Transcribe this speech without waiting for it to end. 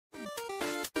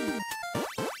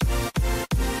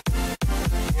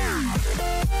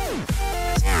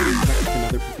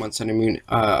Pokemon Sun and Moon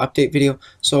update video.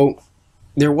 So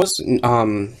there was in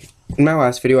my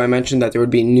last video I mentioned that there would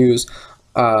be news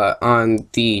on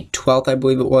the 12th, I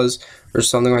believe it was, or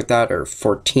something like that, or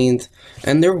 14th,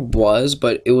 and there was,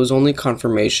 but it was only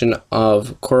confirmation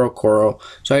of Koro.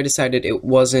 So I decided it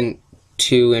wasn't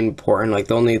too important. Like,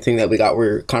 the only thing that we got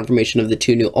were confirmation of the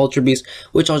 2 new Ultra Beasts,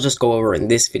 which I'll just go over in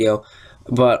this video.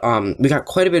 But we got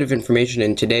quite a bit of information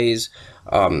in today's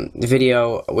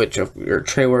video,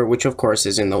 trailer, which of course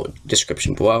is in the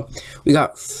description below. We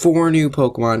got 4 new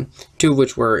Pokemon, 2 of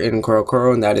which were in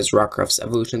Koro, and that is Rockruff's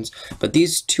evolutions. But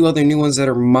these 2 other new ones that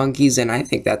are monkeys, and I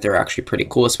think that they're actually pretty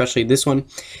cool, especially this one,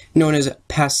 known as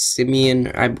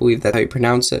Passimian, I believe that's how you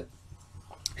pronounce it.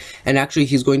 And actually,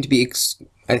 he's going to be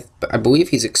I believe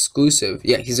he's exclusive.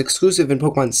 Yeah, he's exclusive in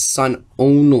Pokemon Sun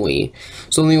only.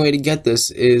 So the only way to get this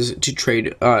is to trade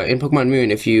in Pokemon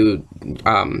Moon if you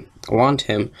want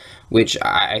him, which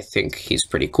I think he's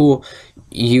pretty cool.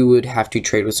 You would have to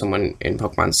trade with someone in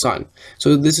Pokemon Sun.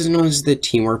 So this is known as the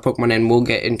Teamwork Pokemon, and we'll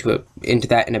get into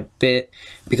that in a bit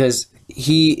because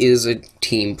he is a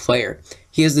team player.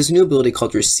 He has this new ability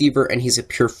called Receiver, and he's a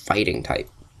pure fighting type.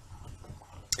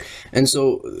 And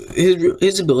so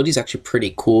his ability is actually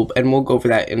pretty cool, and we'll go over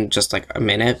that in just like a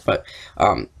minute. But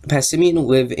Passimian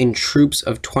live in troops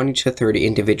of 20 to 30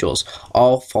 individuals,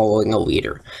 all following a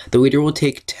leader. The leader will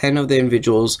take 10 of the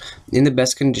individuals in the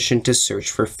best condition to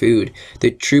search for food.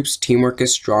 The troop's teamwork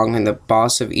is strong, and the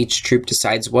boss of each troop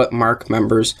decides what mark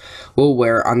members will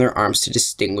wear on their arms to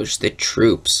distinguish the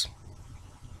troops.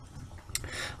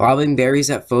 Lobbing berries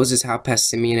at foes is how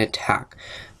Passimian attack.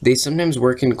 They sometimes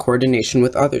work in coordination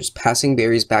with others, passing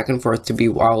berries back and forth to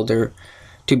bewilder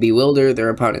their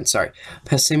opponents.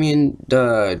 Passimian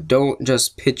don't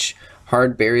just pitch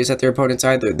hard berries at their opponents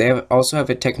either. They also have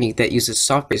a technique that uses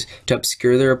soft berries to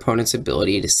obscure their opponent's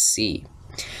ability to see.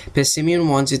 Passimian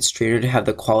wants its trainer to have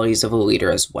the qualities of a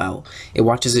leader as well. It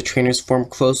watches the trainer's form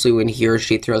closely when he or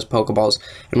she throws Pokeballs,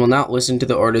 and will not listen to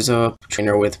the orders of a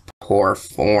trainer with poor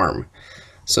form.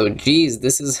 So,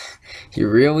 geez, he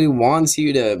really wants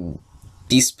you to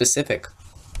be specific.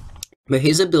 But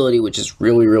his ability, which is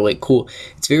really, really cool,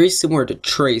 it's very similar to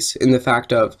Trace in the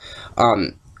fact of,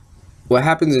 what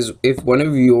happens is if one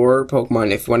of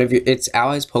its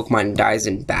allies' Pokemon dies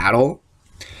in battle,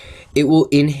 it will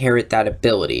inherit that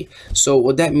ability. So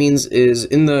what that means is,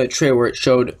 in the trailer, it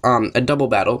showed a double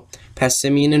battle,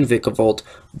 Passimian and Vikavolt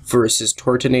versus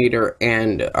Tortonator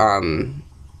and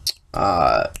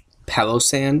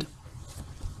Palossand.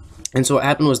 And so what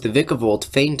happened was the Vikavolt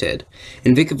fainted,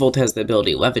 and Vikavolt has the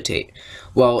ability Levitate.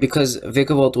 Well, because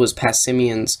Vikavolt was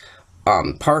Passimian's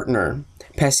partner,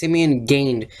 Passimian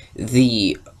gained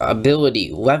the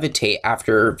ability Levitate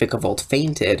after Vikavolt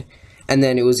fainted, and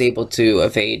then it was able to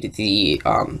evade the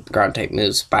ground-type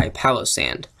moves by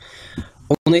Palossand.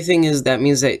 Only thing is, that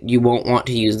means that you won't want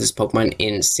to use this Pokemon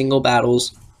in single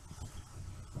battles,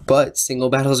 but single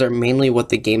battles are mainly what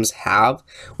the games have,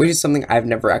 which is something I've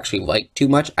never actually liked too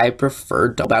much. I prefer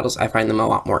double battles. I find them a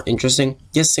lot more interesting.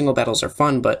 Yes, single battles are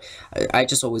fun, but I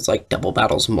just always like double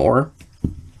battles more.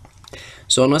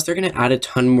 So unless they're going to add a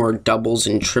ton more doubles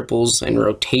and triples and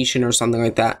rotation or something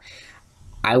like that,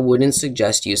 I wouldn't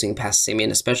suggest using Passimian,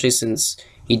 especially since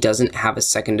he doesn't have a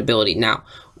second ability. Now,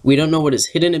 we don't know what his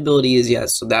hidden ability is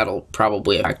yet, so that'll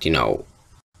probably affect,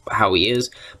 how he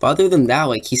is. But other than that,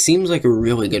 like, he seems like a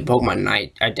really good Pokemon, and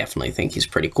I definitely think he's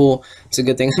pretty cool. It's a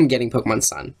good thing I'm getting Pokemon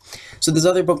Sun. So this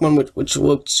other Pokemon which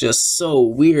looks just so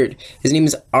weird, his name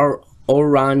is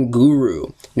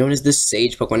Oranguru, known as the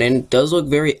Sage Pokemon, and it does look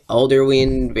very elderly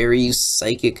and very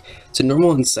psychic. It's a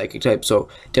normal and psychic type, so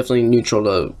definitely neutral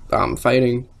to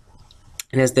fighting,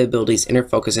 and has the abilities Inner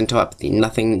Focus and Telepathy,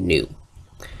 nothing new.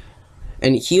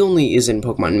 And he only is in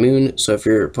Pokemon Moon, so if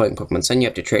you're playing Pokemon Sun, you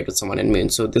have to trade with someone in Moon.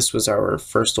 So this was our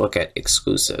first look at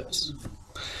exclusives.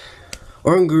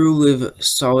 Oranguru live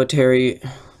solitary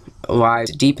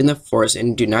lives deep in the forest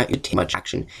and do not take much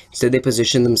action. Instead, they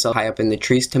position themselves high up in the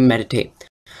trees to meditate.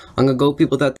 Long ago,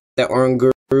 people thought that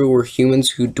Oranguru were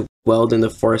humans who dwelled in the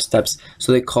forest steppes,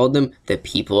 so they called them the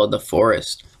people of the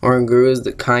forest. Oranguru is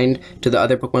kind to the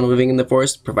other Pokemon living in the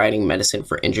forest, providing medicine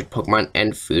for injured Pokemon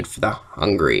and food for the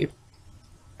hungry.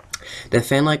 The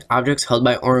fan-like objects held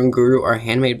by Oranguru are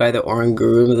handmade by the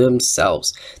Oranguru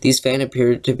themselves. These fans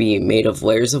appear to be made of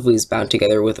layers of leaves bound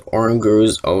together with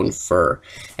Oranguru's own fur.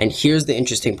 And here's the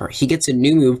interesting part. He gets a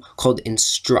new move called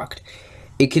Instruct.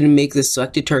 It can make the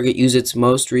selected target use its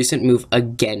most recent move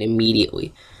again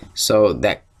immediately. So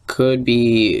that could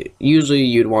be, usually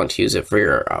you'd want to use it for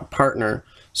your partner,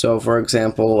 So for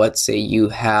example, let's say you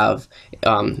have,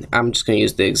 I'm just going to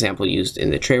use the example used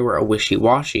in the trailer, a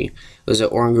Wishy-Washy. It was an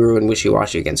Oranguru and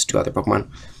Wishy-Washy against 2 other Pokemon.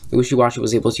 The Wishy-Washy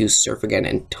was able to use Surf again,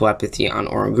 and Telepathy on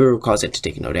Oranguru caused it to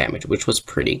take no damage, which was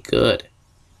pretty good.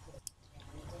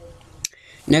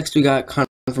 Next, we got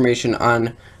confirmation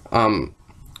on,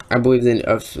 I believe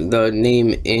the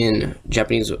name in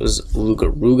Japanese was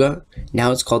Lugaruga.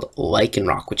 Now it's called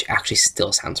Lycanroc, which actually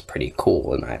still sounds pretty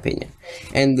cool in my opinion.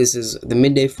 And this is the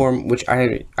midday form, which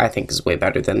I think is way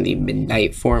better than the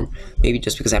midnight form. Maybe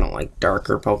just because I don't like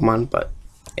darker Pokemon, but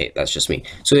hey, that's just me.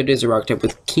 So it is a rock type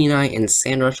with Keen Eye and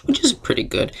Sandrush, which is pretty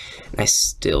good. And I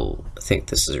still think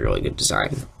this is a really good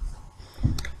design.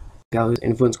 Gala's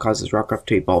influence causes Rockruff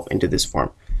to evolve into this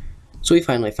form. So we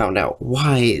finally found out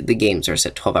why the games are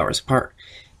set 12 hours apart.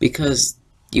 Because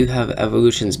you have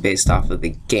evolutions based off of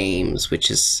the games,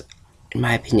 which is, in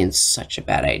my opinion, such a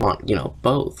bad idea. I want, you know,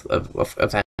 both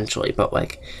eventually, but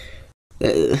like,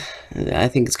 I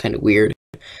think it's kind of weird.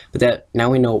 But that now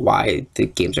we know why the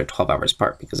games are 12 hours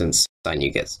apart, because in Sun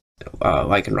you get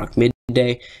Lycanroc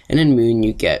midday, and in Moon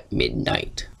you get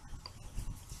midnight.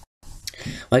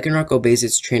 Lycanroc obeys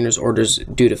its trainer's orders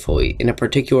dutifully. In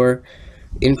particular,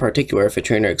 if a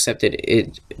trainer accepted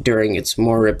it during its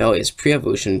more rebellious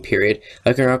pre-evolution period,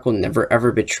 Lycanroc will never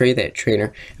ever betray that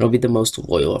trainer and will be the most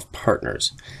loyal of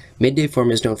partners. Midday form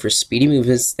is known for speedy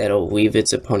movements that will leave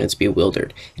its opponents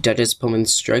bewildered. It dodges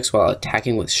opponents' strikes while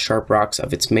attacking with sharp rocks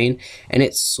of its mane, and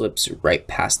it slips right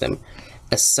past them.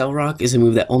 A Cell Rock is a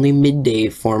move that only midday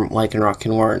form Lycanroc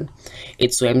can learn.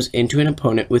 It slams into an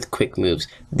opponent with quick moves.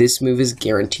 This move is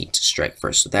guaranteed to strike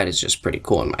first, so that is just pretty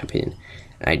cool in my opinion.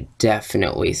 I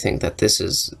definitely think that this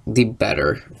is the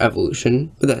better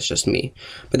evolution, but that's just me.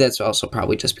 But that's also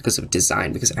probably just because of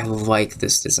design, because I like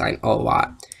this design a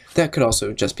lot. That could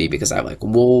also just be because I like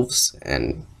wolves,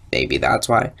 and maybe that's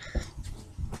why.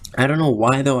 I don't know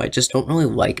why though, I just don't really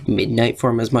like midnight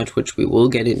form as much, which we will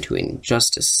get into in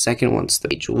just a second once the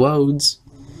page loads.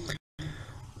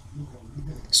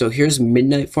 So here's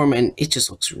midnight form, and it just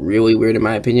looks really weird in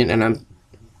my opinion, and I'm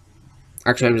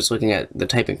just looking at the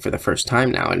typing for the first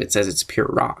time now, and it says it's pure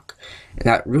rock. And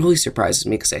that really surprises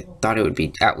me, because I thought it would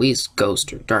be at least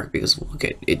ghost or dark, because look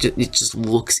at it, it just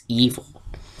looks evil.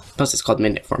 Plus it's called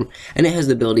midnight form, and it has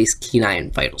the abilities Keen Eye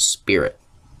and Vital Spirit.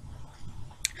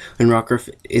 When Rockruff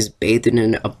is bathed in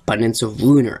an abundance of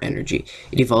lunar energy,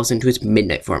 it evolves into its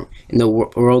midnight form. In the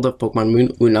world of Pokemon Moon,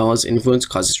 Lunalla's influence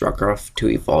causes Rockruff to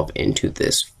evolve into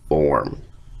this form.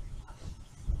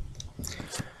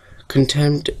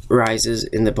 Contempt rises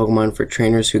in the Pokemon for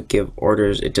trainers who give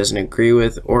orders it doesn't agree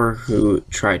with or who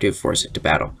try to force it to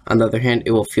battle. On the other hand,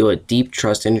 it will feel a deep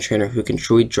trust in a trainer who can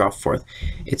truly draw forth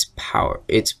its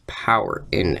power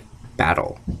in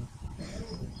battle.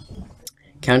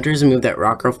 Counter is a move that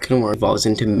Rockruff can learn, evolves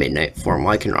into midnight form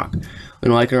Lycanroc.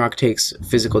 When Lycanroc takes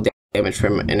physical damage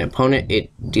from an opponent, it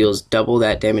deals double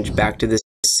that damage back to the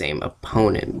same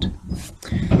opponent.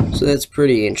 So that's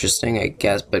pretty interesting, I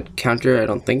guess, but counter I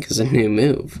don't think is a new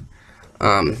move.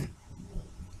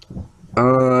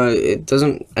 It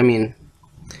doesn't, I mean,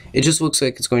 it just looks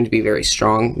like it's going to be very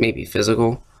strong, maybe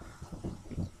physical.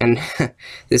 And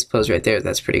this pose right there,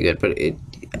 that's pretty good, but it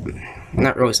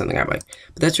not really something I like.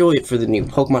 But that's really it for the new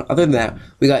Pokemon. Other than that,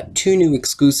 we got 2 new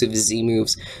exclusive Z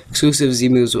moves. Exclusive Z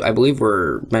moves, I believe,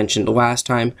 were mentioned last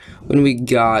time when we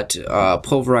got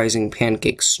Pulverizing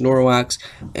Pancake Snorlax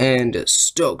and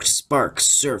Stoked Spark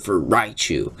Surfer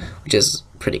Raichu, which is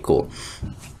pretty cool.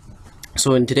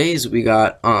 So in today's, we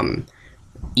got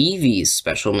Eevee's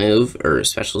special move, or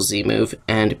special Z move,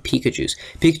 and Pikachu's.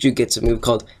 Pikachu gets a move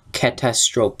called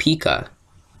Catastropika.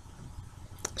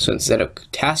 So instead of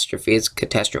Catastrophe, it's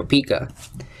Catastropika.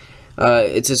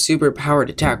 It's a super powered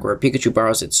attack where Pikachu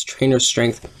borrows its trainer's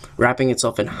strength, wrapping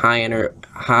itself in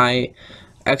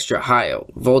extra high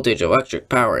voltage electric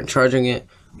power and charging it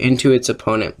into its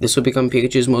opponent. This will become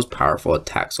Pikachu's most powerful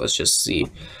attack. So let's just see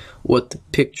what the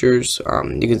pictures.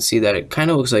 You can see that it kind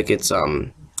of looks like it's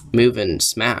move and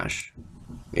Smash.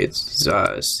 It's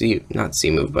not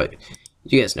C move, but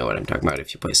you guys know what I'm talking about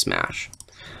if you play Smash.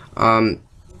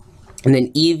 And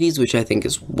then Eevee's, which I think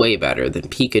is way better than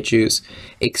Pikachu's,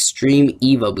 Extreme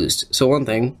Evo Boost. So one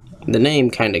thing, the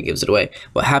name kind of gives it away.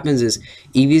 What happens is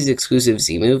Eevee's exclusive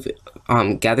Z move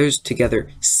gathers together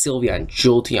Sylveon,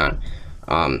 Jolteon,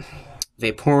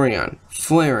 Vaporeon,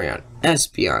 Flareon,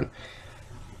 Espeon,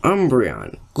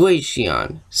 Umbreon,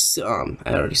 Glaceon,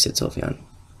 I already said Sylveon,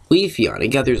 Leafeon. It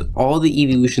gathers all the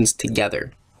evolutions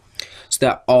together so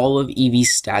that all of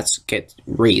Eevee's stats get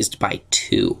raised by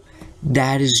 2.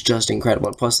 That is just incredible.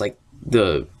 And plus, like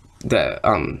the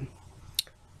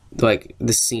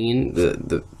scene,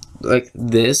 the like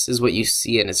this is what you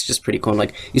see, and it's just pretty cool. And,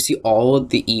 like, you see all of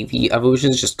the Eevee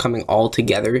evolutions just coming all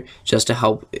together just to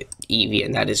help Eevee,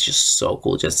 and that is just so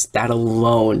cool. Just that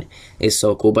alone is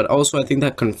so cool. But also, I think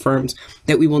that confirms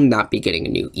that we will not be getting a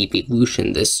new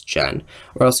evolution this gen,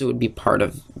 or else it would be part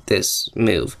of this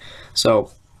move.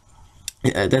 So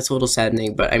that's a little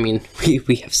saddening, but I mean,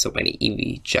 we have so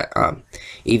many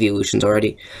evolutions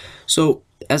already. So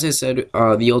as I said,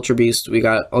 the Ultra Beast, we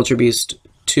got Ultra Beast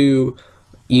 2,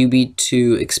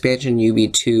 UB2 expansion,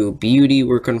 UB2 beauty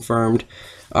were confirmed.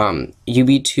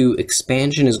 UB2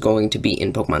 expansion is going to be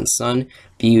in Pokemon Sun.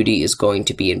 Beauty is going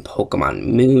to be in Pokemon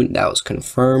Moon. That was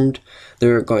confirmed.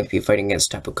 They're going to be fighting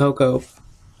against Tapu Koko.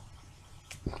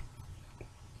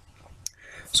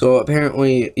 So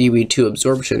apparently UB2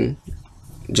 absorption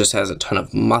just has a ton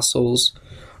of muscles.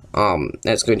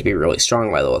 It's going to be really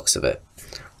strong by the looks of it.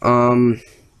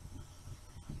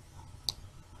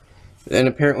 And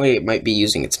apparently it might be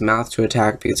using its mouth to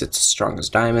attack because it's as strong as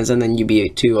diamonds. And then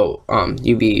UB2,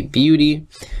 UB Beauty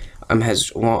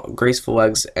has graceful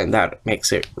legs, and that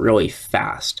makes it really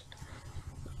fast.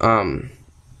 And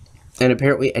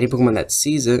apparently any Pokemon that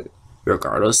sees it,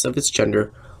 regardless of its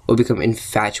gender, will become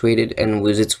infatuated and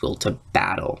lose its will to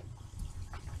battle.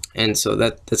 And so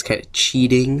that's kind of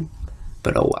cheating,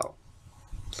 but oh well.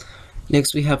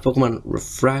 Next we have Pokemon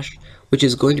Refresh, which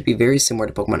is going to be very similar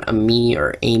to Pokemon Amie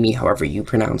or Amie, however you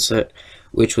pronounce it,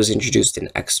 which was introduced in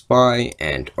XY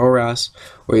and ORAS,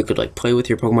 where you could like play with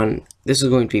your Pokemon. This is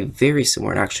going to be very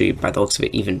similar, and actually by the looks of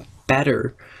it even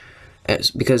better,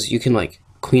 because you can like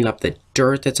clean up the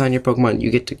dirt that's on your Pokemon. You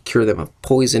get to cure them of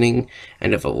poisoning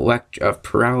and of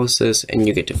paralysis, and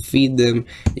you get to feed them.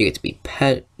 You get to be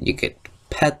pet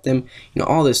them, you know,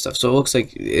 all this stuff. So it looks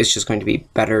like it's just going to be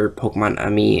better Pokemon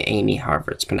Amie,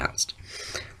 however it's pronounced.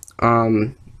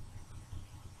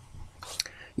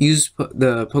 Use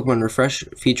the Pokemon Refresh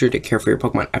feature to care for your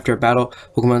Pokemon. After a battle,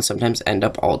 Pokemon sometimes end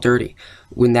up all dirty.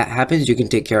 When that happens, you can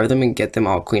take care of them and get them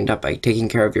all cleaned up by taking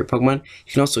care of your Pokemon.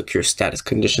 You can also cure status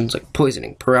conditions like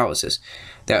poisoning, paralysis,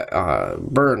 that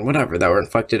burn, whatever, that were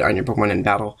inflicted on your Pokemon in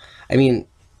battle. I mean,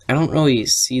 I don't really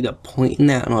see the point in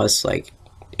that unless, like,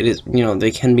 it is, you know,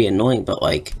 they can be annoying, but,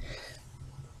 like,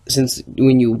 since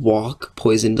when you walk,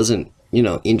 poison doesn't, you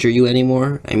know, injure you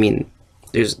anymore, I mean,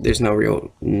 there's no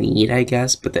real need, I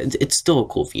guess, but it's still a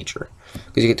cool feature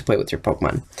because you get to play with your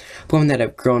Pokemon. Pokemon that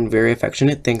have grown very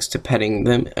affectionate thanks to petting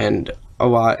them and a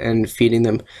lot and feeding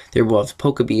them their beloved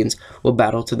Pokebeans will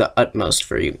battle to the utmost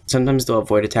for you. Sometimes they'll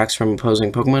avoid attacks from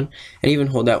opposing Pokemon and even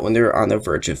hold out when they're on the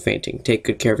verge of fainting. Take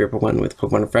good care of your Pokemon with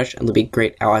Pokemon Refresh and they'll be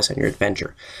great allies on your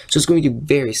adventure. So it's going to be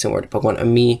very similar to Pokemon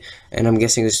Amie, and I'm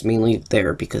guessing it's mainly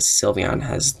there because Sylveon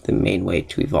has the main way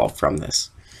to evolve from this.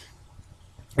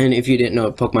 And if you didn't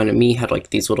know, Pokemon Amie had like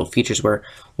these little features where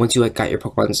once you like got your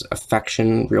Pokemon's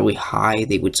affection really high,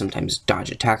 they would sometimes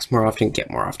dodge attacks more often, get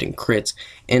more often crits,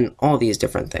 and all these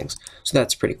different things. So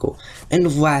that's pretty cool.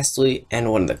 And lastly,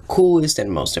 and one of the coolest and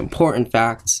most important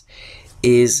facts,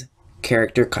 is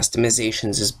character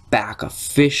customizations is back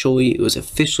officially. It was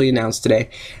officially announced today.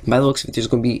 And by the looks of it, there's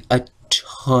going to be a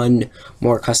ton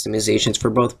more customizations for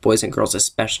both boys and girls,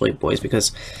 especially boys,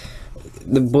 because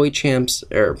the boy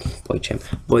character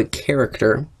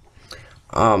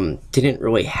didn't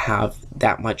really have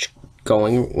that much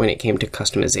going when it came to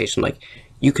customization. Like,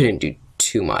 you couldn't do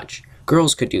too much.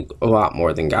 Girls could do a lot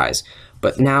more than guys,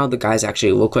 but now the guys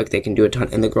actually look like they can do a ton,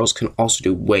 and the girls can also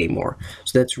do way more.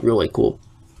 So that's really cool.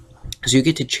 So you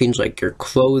get to change like your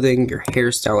clothing, your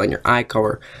hairstyle, and your eye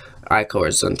color. Eye color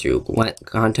is done through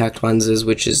contact lenses,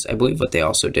 which is, I believe, what they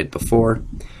also did before.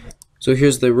 So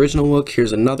here's the original look,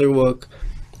 here's another look.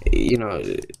 You know,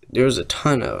 there's a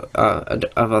ton of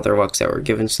other looks that were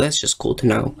given, so that's just cool to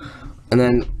know. And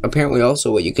then apparently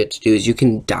also what you get to do is you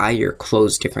can dye your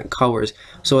clothes different colors.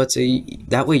 So let's say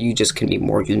that way you just can be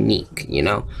more unique, you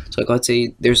know? So like let's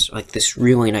say there's like this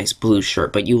really nice blue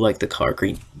shirt, but you like the color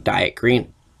green, dye it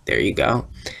green. There you go.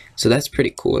 So that's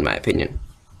pretty cool in my opinion.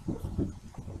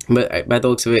 But by the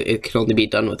looks of it, it can only be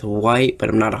done with white, but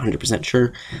I'm not 100%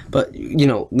 sure. But, you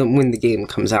know, when the game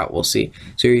comes out, we'll see.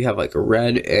 So here you have, like,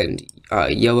 red and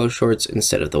yellow shorts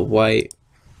instead of the white.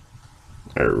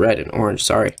 Or red and orange,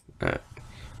 sorry.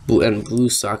 Blue and blue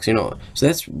socks, you know. So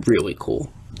that's really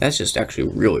cool. That's just actually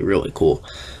really, really cool.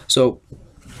 So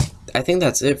I think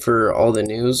that's it for all the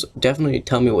news. Definitely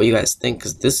tell me what you guys think,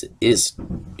 because this is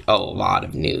a lot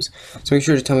of news. So make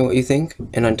sure to tell me what you think.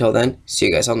 And until then, see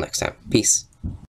you guys all next time. Peace.